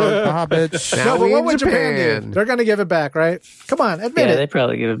 it's wrong. Ah, bitch. Now No, but we what in would Japan Japan. do? They're going to give it back, right? Come on, admit Yeah, it. they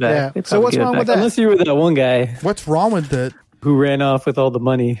probably give it back. Yeah. They So probably what's give it wrong back. with that? Unless you were that one guy What's wrong with it? who ran off with all the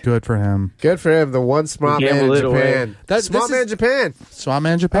money. Good for him. Good for him, the one smart man in Gamble it away. Japan. That- Smart this man in is- Japan. So I'm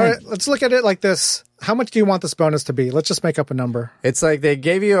in All Japan. right, let's look at it like this. How much do you want this bonus to be? Let's just make up a number. It's like they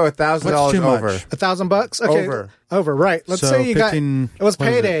gave you $1,000 What's too over. much? $1,000? Okay. Over. Right. Let's So say you 15 got, it was what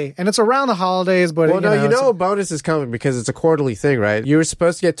is it? payday and it's around the holidays, but Well, no, you it's- know a bonus is coming because it's a quarterly thing, right? You were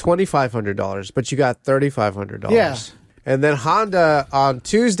supposed to get $2,500, but you got $3,500. Yeah. And then Honda on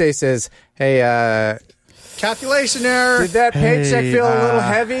Tuesday says, hey, calculation error. did that paycheck Hey, feel a little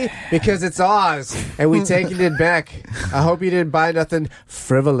heavy? Because it's ours, and we taking it back. I hope you didn't buy nothing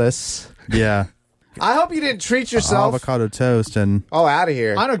frivolous. Yeah. I hope you didn't treat yourself. Avocado toast and Oh, out of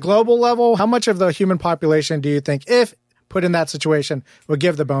here. On a global level, how much of the human population do you think, if put in that situation, would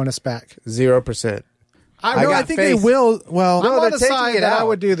give the bonus back? 0%. I got think faith. they will. Well, No, I'm on they're the taking side it that I out.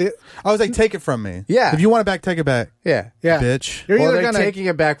 would do the. I was like, take it from me. Yeah. If you want it back, take it back. Yeah. Yeah, Bitch. You're Well, either they're gonna taking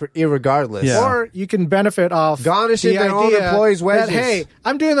it back irregardless. Yeah. or you can benefit off Garnishing the their own idea employees' that, wages. hey,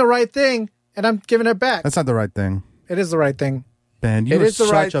 I'm doing the right thing and I'm giving it back. That's not the right thing. It is the right thing. Man, you It are is the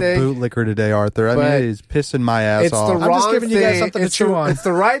such right a thing. bootlicker today, Arthur. I mean, But it is pissing my ass It's off. the I'm wrong just giving you guys thing. something to It's chew the- on. It's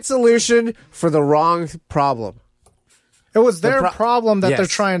the right solution for the wrong problem. It was their pro- problem that they're Yes.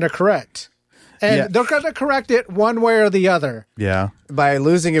 trying to correct. And Yeah. they're going to correct it one way or the other. yeah. By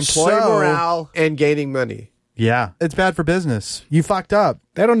losing employee So- morale and gaining money. Yeah. It's bad for business. You fucked up.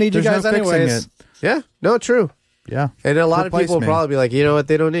 They don't need There's you guys no fixing anyways. it. Yeah, no, true. Yeah. And a lot of Replace people will me. probably be like, you know what,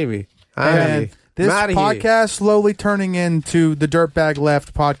 they don't need me. I'm And this outta here. podcast slowly turning into the Dirtbag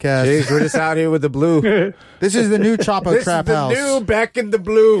Left podcast. Jeez, we're just out here with the blue. This is the new Chapo This Trap is the House. new back in the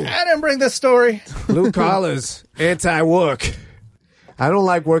blue. I didn't bring this story. Blue collars, anti-work. I don't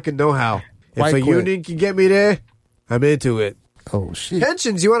like working no how. If White a quit. union can get me there, I'm into it. Oh, shit.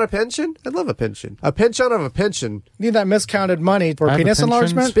 Pensions, you want a pension? I'd love a pension. A pension of a pension. Need that miscounted money for I have a penis pension.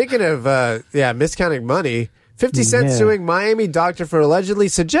 enlargement? Speaking of, miscounting money, 50 Cent Yeah. suing Miami doctor for allegedly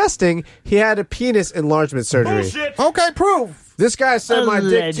suggesting he had a penis enlargement surgery. Okay, proof. This guy said my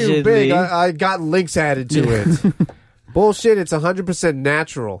dick too Allegedly. big. I got links added to it. Bullshit, it's 100%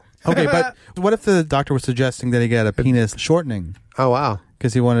 natural. Okay, but what if the doctor was suggesting that he got a penis shortening Oh, wow.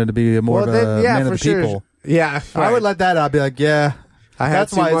 because he wanted to be more of a man of the people? Yeah, I would let that out. Be like, yeah, I had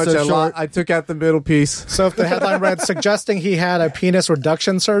that's too why much. it's so short. I took out the middle piece. So if the headline read suggesting he had a penis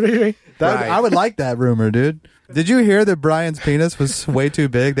reduction surgery, That- Right. I would like that rumor, dude. Did you hear that Brian's penis was way too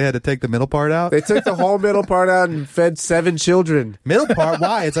big? They had to take the middle part out. They took the whole middle part out and fed 7 children. Middle part?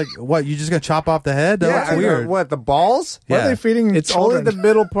 Why? It's like, what? You just gonna chop off the head? That's I know. weird. What, the balls? what Yeah. are they feeding It's children? only the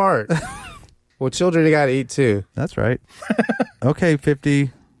middle part. Well, children got to eat too. That's right. Okay,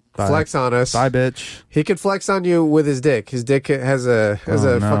 50. Bye. Flex on us. Bye, bitch. He could flex on you with his dick. His dick has a Oh,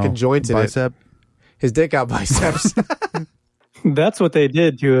 no. fucking joint in Bicep. it. His dick got biceps. That's what they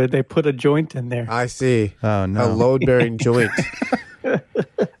did to it. They put a joint in there. I see. Oh, no. A load-bearing joint.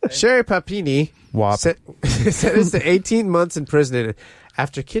 Sherry Papini Wop. sentenced to 18 months in prison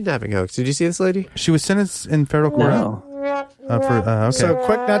after kidnapping hoax. Did you see this lady? She was sentenced in federal court. No. Okay. So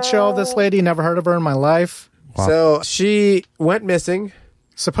quick nutshell of this lady, never heard of her in my life. Wow. So she went missing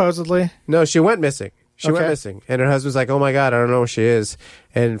Supposedly. No, she went missing. She went Okay. missing. And her husband's like, oh my God, I don't know where she is.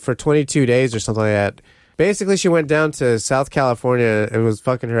 And for 22 days or something like that, basically she went down to South California and was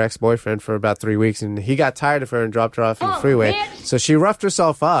fucking her ex-boyfriend for about 3 weeks. And he got tired of her and dropped her off in the freeway. So she roughed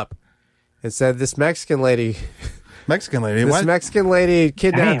herself up and said, this Mexican lady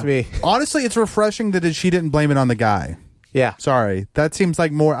kidnapped me. Honestly, it's refreshing that she didn't blame it on the guy. Yeah. Sorry. That seems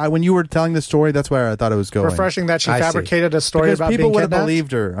like more... when you were telling the story, that's where I thought it was going. Refreshing that she I see. fabricated a story Because about people being would have kidnapped.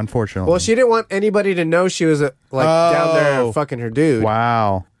 believed her, unfortunately. Well, she didn't want anybody to know she was down there fucking her dude.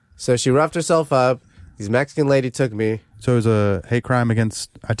 Wow. So she roughed herself up. This Mexican lady took me. So it was a hate crime against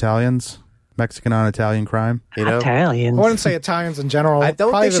Italians? Mexican on Italian crime? You know? Italians. I wouldn't say Italians in general. I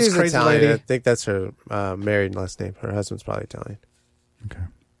don't Probably think this she's crazy Italian. lady. I think that's her married last name. Her husband's probably Italian. Okay.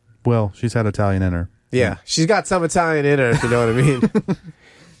 Well, she's had Italian in her. Yeah, she's got some Italian in her, if you know what I mean.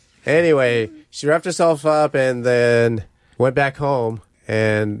 Anyway, she wrapped herself up and then went back home,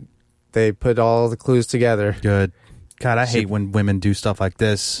 and they put all the clues together. Good. God, I hate when women do stuff like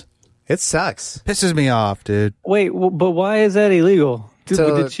this. It sucks. Pisses me off, dude. Wait, but why is that illegal?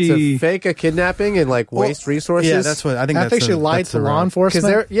 To fake a kidnapping and waste resources. Yeah, that's what I think. I think she lied to law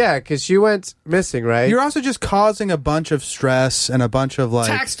enforcement. Because she went missing, right? You're also just causing a bunch of stress and a bunch of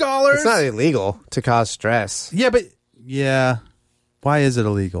Tax dollars. It's not illegal to cause stress. Yeah, but why is it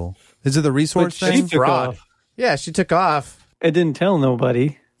illegal? Is it the resource But she thing? took Fraud. off. Yeah, she took off. It didn't tell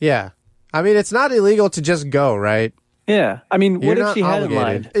nobody. Yeah. I mean, it's not illegal to just go, right? Yeah. I mean, what You're if not she hadn't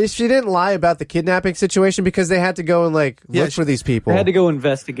obligated. lied? If she didn't lie about the kidnapping situation because they had to go and look for these people. They had to go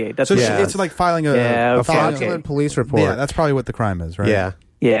investigate. That's So what Yeah. it's like filing a a filing- fraudulent police report. Yeah, that's probably what the crime is, right? Yeah.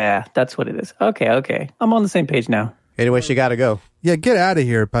 Yeah, that's what it is. Okay. I'm on the same page now. Anyway, she got to go. Yeah, get out of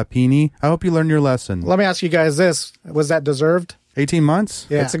here, Papini. I hope you learned your lesson. Let me ask you guys this. Was that deserved? 18 months?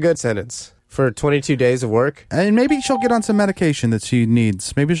 Yeah. It's a good sentence for 22 days of work. And maybe she'll get on some medication that she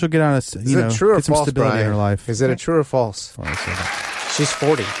needs. Maybe she'll get on Is it true or get some false, stability Brian? in her life. Is it a true or false? Hold on a second. She's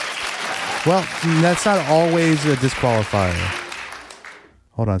 40. Well, that's not always a disqualifier.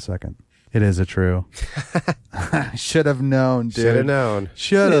 Hold on a second. It is a true. I should have known, dude. Should have known.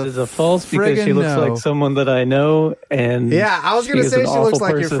 Should It have. is a false because she looks like someone that I know, and Yeah, I was going to is say an she looks awful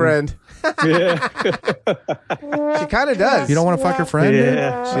like person. your friend. Yeah. She kind of does. You don't want to fuck your friend? dude?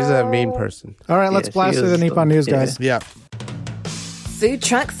 Yeah. She's a mean person. All right, let's Yeah, blast she through the is Nippon News, yeah. guys. Yeah. Food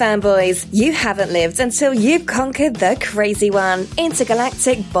truck fanboys, you haven't lived until you've conquered the crazy one.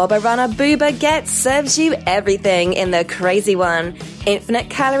 Intergalactic Boba Runner Booba Get serves you everything in the crazy one. Infinite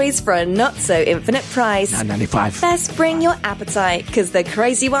calories for a not so infinite price. $9.95. Best bring your appetite, because the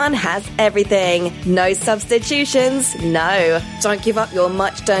crazy one has everything. No substitutions, no. Don't give up your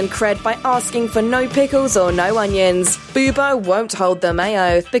much done cred by asking for no pickles or no onions. Boobo won't hold the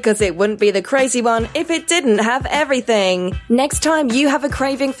mayo, because it wouldn't be the crazy one if it didn't have everything. Next time you have a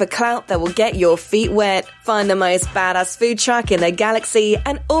craving for clout that will get your feet wet, find the most badass food truck in the galaxy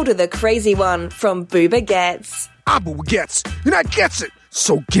and order the crazy one from Booba Gets. Abu gets, and I gets it,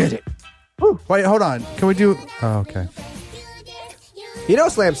 so get it. Wait, hold on. Can we do... Oh, okay. You know,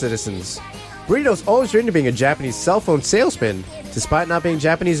 Slam citizens, Burrito's always dreamed of being a Japanese cell phone salesman. Despite not being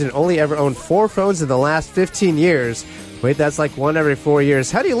Japanese and only ever owned 4 phones in the last 15 years. Wait, that's like 1 every 4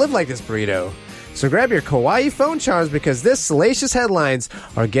 years. How do you live like this, Burrito? So grab your kawaii phone charms because this salacious headlines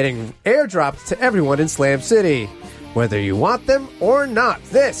are getting airdropped to everyone in Slam City. Whether you want them or not,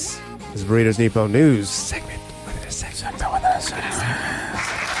 this is Burrito's Nippon News segment.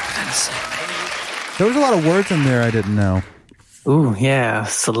 There was a lot of words in there I didn't know. Ooh, yeah,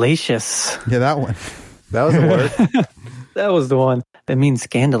 salacious. Yeah, that one. That was a word. That was the one. That means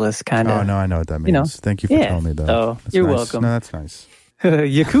scandalous, kind of. Oh, no, I know what that means. You know. Thank you for Yeah. telling me, though. Oh, That's you're nice. welcome. No, that's nice.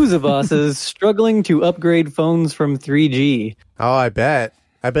 Yakuza bosses struggling to upgrade phones from 3G. Oh, I bet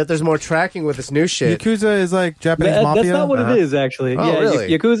there's more tracking with this new shit. Yakuza is like Japanese mafia? That's not what it is, actually. Oh, yeah, really?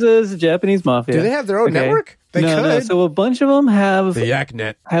 Yakuza is Japanese mafia. Do they have their own network? They no, could. So a bunch of them have The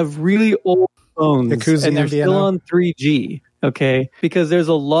YakNet. have really old phones, Yakuza and they're still MVNO. on 3G. Okay, because there's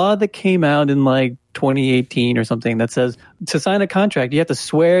a law that came out in like 2018 or something that says to sign a contract, you have to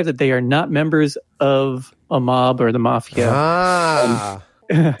swear that they are not members of a mob or the mafia Ah.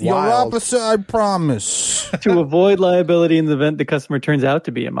 Your Wild. opposite, I promise. to avoid liability in the event the customer turns out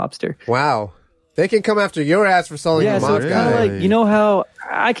to be a mobster. Wow. They can come after your ass for selling Yeah, a so mob it's kind of guy. like, you know how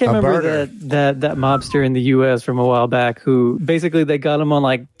I can't A remember burner. that mobster in the U.S. from a while back who basically they got him on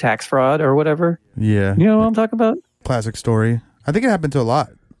like tax fraud or whatever. Yeah. You know what I'm talking about? Classic story. I think it happened to a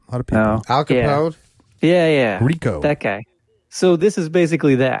lot of people. No. Al Capone? Yeah. Rico. That guy. So this is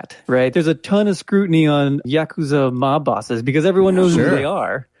basically that, right? There's a ton of scrutiny on Yakuza mob bosses because everyone knows Sure. who they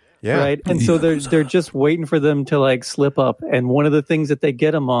are. Yeah. Right. And so they're just waiting for them to like slip up. And one of the things that they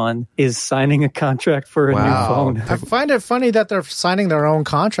get them on is signing a contract for a new phone. I find it funny that they're signing their own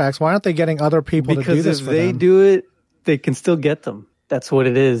contracts. Why aren't they getting other people to do Because this if for they them? do it, they can still get them. That's what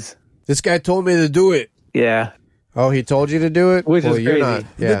it is. This guy told me to do it. Yeah. Oh, he told you to do it? Which is you're crazy. not.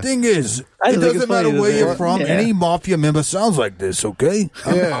 Yeah. The thing is, I it think it's doesn't funny matter that where they- you're from. Yeah. Any mafia member sounds like this, okay?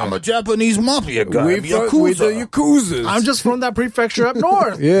 I'm a Japanese mafia guy. We I'm the Yakuza. Yakuzas. I'm just from that prefecture up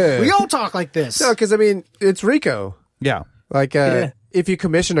north. Yeah. We all talk like this. No, because, I mean, it's RICO. Yeah. Like, if you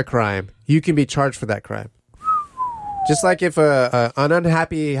commission a crime, you can be charged for that crime. Just like if an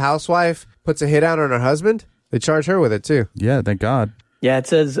unhappy housewife puts a hit out on her husband, they charge her with it, too. Yeah, thank God. Yeah, it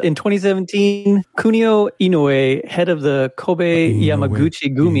says in 2017, Kunio Inoue, head of the Kobe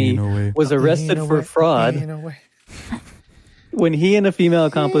Yamaguchi Gumi, was arrested for fraud when he and a female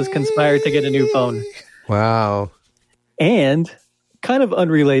accomplice conspired to get a new phone. Wow. And kind of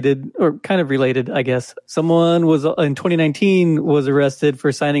unrelated, or kind of related, I guess, someone was in 2019 was arrested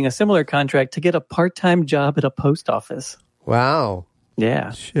for signing a similar contract to get a part-time job at a post office. Wow.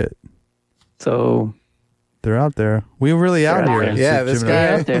 Yeah. Shit. So they're out there. We were really out here. Yeah, this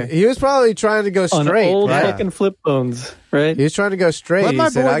out there. guy, he was probably trying to go on straight. old right? fucking flip phones, right? He was trying to go straight. Let He my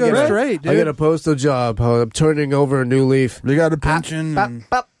said, boy I go get a- straight, I dude. get a postal job. I'm turning over a new leaf. They got a pension.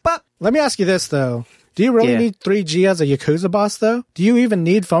 Let me ask you this, though. Do you really Yeah. need 3G as a Yakuza boss, though? Do you even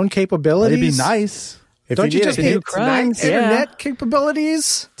need phone capabilities? It'd be nice. If Don't you need just it need do crimes, yeah. internet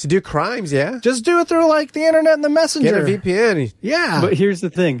capabilities? to do crimes, yeah. Just do it through, like, the internet and the messenger. Get a VPN. Yeah. But here's the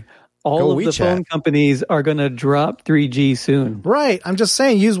thing. All Go of the WeChat. phone companies are going to drop 3G soon. Right. I'm just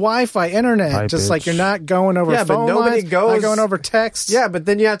saying, use Wi-Fi, internet. Hi, just bitch. like you're not going over Yeah, but phone nobody lines, goes- not going over text. Yeah, but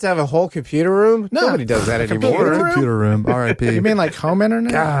then you have to have a whole computer room. No. Nobody does that Computer anymore. room? Computer room. R.I.P. You mean like home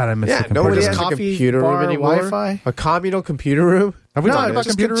internet? God, I miss Yeah, the computer nobody Just has room. a coffee computer bar room anymore. Wi-Fi? A communal computer room? Have we No, talked about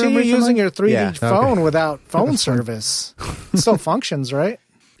just computer room continue recently? using your 3D Yeah. phone Okay. without phone service. It still functions, right?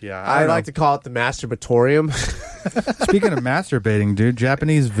 Yeah, I like to call it the masturbatorium. Speaking of masturbating, dude,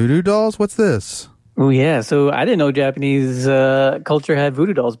 Japanese voodoo dolls. What's this? Oh, yeah. So I didn't know Japanese culture had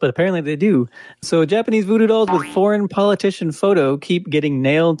voodoo dolls, but apparently they do. So Japanese voodoo dolls with foreign politician photo keep getting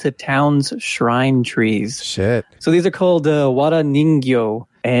nailed to town's shrine trees. Shit. So these are called Wara Ningyo,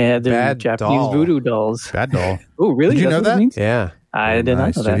 and they're Bad Japanese doll. voodoo dolls. Bad doll. Oh, really? Did you That's know what it that? means? Yeah. I did not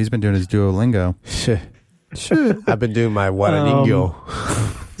Nice, know dude. that. He's been doing his Duolingo. I've been doing my Waraningo.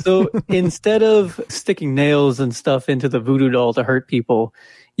 So instead of sticking nails and stuff into the voodoo doll to hurt people,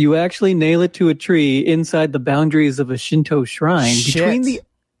 you actually nail it to a tree inside the boundaries of a Shinto shrine Shit.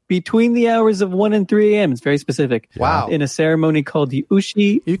 between the hours of 1 and 3 a.m. It's very specific. Wow. In a ceremony called the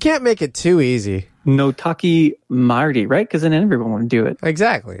Ushi You can't make it too easy. Notaki Mardi, right? Because then everyone would do it.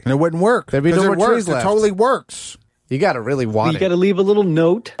 Exactly. And it wouldn't work. There'd be no 'Cause more it works. trees left. It totally works. You got to really want You it. got to leave a little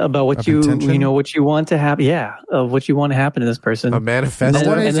note about what Of you intention? what you want to happen. Yeah, of what you want to happen to this person. A manifesto. And I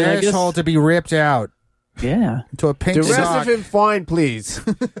want then- his and then I guess- asshole to be ripped out Yeah. into a pink The rest sock. of him fine, please.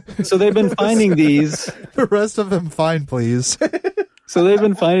 So they've been finding these. The rest of him, fine, please. So they've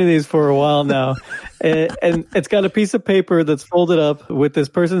been finding these for a while now. And it's got a piece of paper that's folded up with this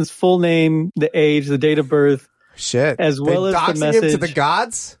person's full name, the age, the date of birth, Shit. As well They as the doxing him to message. the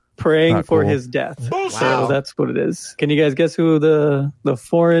gods? praying Not for cool. his death. Wow. So that's what it is. Can you guys guess who the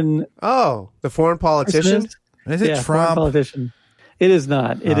foreign Oh, the foreign person politician? is? Is it Yeah, foreign Trump? politician. It is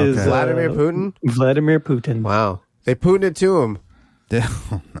not. It is Okay. Vladimir Putin? Vladimir Putin. Wow. They Putin it to him.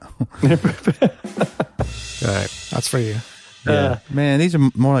 Oh, no. All right. That's for you. Yeah. Man, these are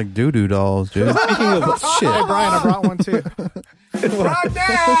more like doo-doo dolls, dude. Speaking of Shit. Hey, Brian, I brought one too. Right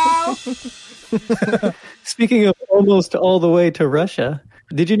now! Speaking of almost all the way to Russia,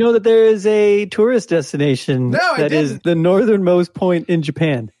 did you know that there is a tourist destination No, I that is didn't. the northernmost point in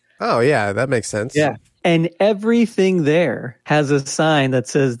Japan? Oh, yeah, that makes sense. Yeah. And everything there has a sign that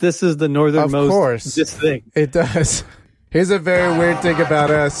says, this is the northernmost, Of course. this thing. It does. Here's a very weird thing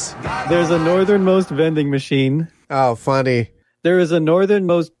about us. There's a northernmost vending machine. Oh, funny. There is a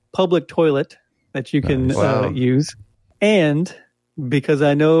northernmost public toilet that you can Wow. use. And because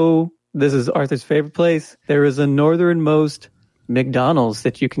I know this is Arthur's favorite place, there is a northernmost McDonald's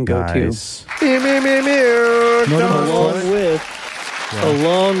that you can go Nice. Meow, meow, meow, meow. to.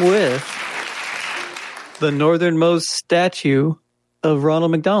 Along with the northernmost statue of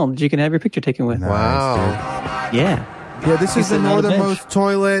Ronald McDonald that you can have your picture taken with. Wow. Yeah. Yeah, this is the sitting on a bench. northernmost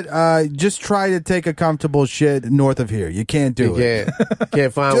toilet. Just try to take a comfortable shit north of here. You can't do You it.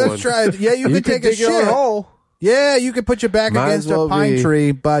 can't find one. Just try it. Yeah, you can take a dig your own shit. hole. Yeah, you can put your back Might against as well a pine be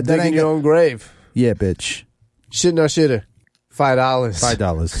tree, but that Digging ain't your own grave. Yeah, bitch. Shit no shitter. $5.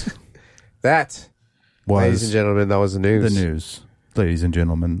 $5. That, Was ladies and gentlemen, that was the news. the news. ladies and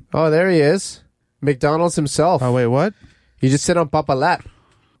gentlemen. Oh, there he is. McDonald's himself. Oh, wait, what? He just sit on Papa Lap.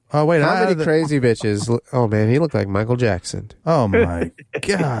 Oh, wait. How many crazy bitches? Oh, man, he looked like Michael Jackson. Oh, my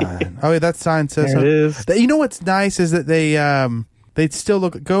God. Oh, wait, that sign says There it is. You know what's nice is that they still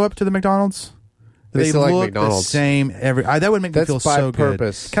go up to the McDonald's. They still like look McDonald's. the same that would make me feel by so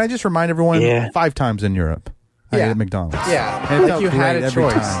purpose. good. Can I just remind everyone 5 times in Europe I ate at McDonald's. Yeah, And it like felt you had great a every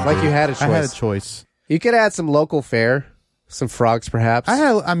choice. time, Like dude. you had a choice. I had a choice. You could add some local fare, some frogs perhaps.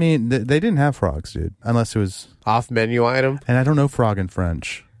 I mean, they didn't have frogs, dude, unless it was off-menu item. And I don't know frog in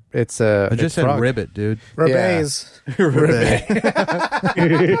French. It's I just it's said frog. ribbit, dude. Rebets. Ribbit.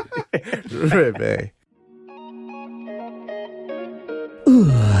 Ribbit.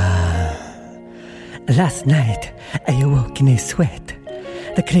 Last night, I awoke in a sweat,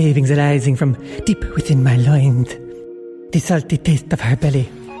 the cravings arising from deep within my loins. The salty taste of her belly,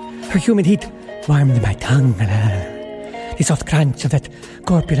 her humid heat warmed my tongue. The soft crunch of that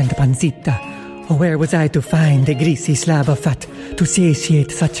corpulent pancita. Oh, where was I to find a greasy slab of fat to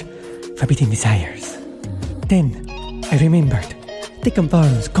satiate such forbidding desires? Then I remembered Thickum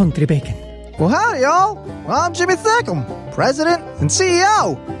Farms country bacon. Well, howdy, y'all. I'm Jimmy Thickum, President and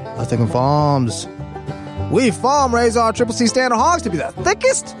CEO of Thickum Farms. We farm raise our Triple C standard hogs to be the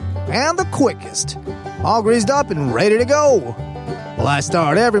thickest and the quickest, all greased up and ready to go. Well, I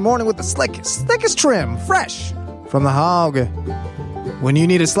start every morning with the slickest, thickest trim, fresh from the hog. When you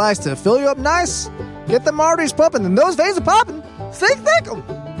need a slice to fill you up nice, get them arteries pumping and those veins are popping. Think Thickum.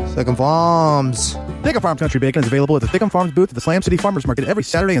 Thickum Farms. Thickum Farms Country Bacon is available at the Thickum Farms booth at the Slam City Farmers Market every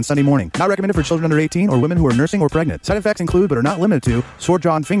Saturday and Sunday morning. Not recommended for children under 18 or women who are nursing or pregnant. Side effects include, but are not limited to, sore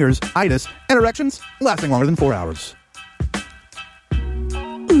jaw and fingers, itis, and erections lasting longer than 4 hours.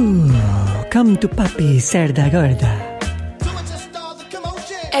 Ooh, come to Papi Cerda Gorda.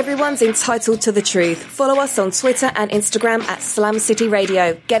 Everyone's entitled to the truth. Follow us on Twitter and Instagram at Slam City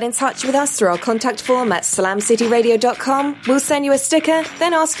Radio. Get in touch with us through our contact form at slamcityradio.com. We'll send you a sticker,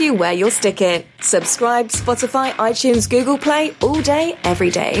 then ask you where you'll stick it. Subscribe, Spotify, iTunes, Google Play, all day,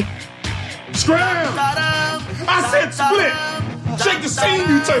 every day. Scram! I said split! Shake the scene,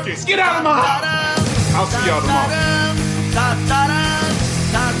 you turkeys! Get out of my house! I'll see y'all tomorrow.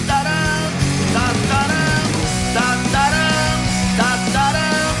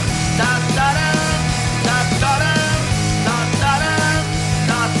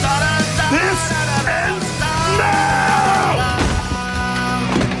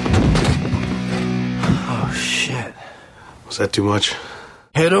 Oh, shit. Was that too much?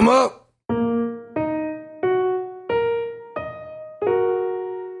 Hit him up!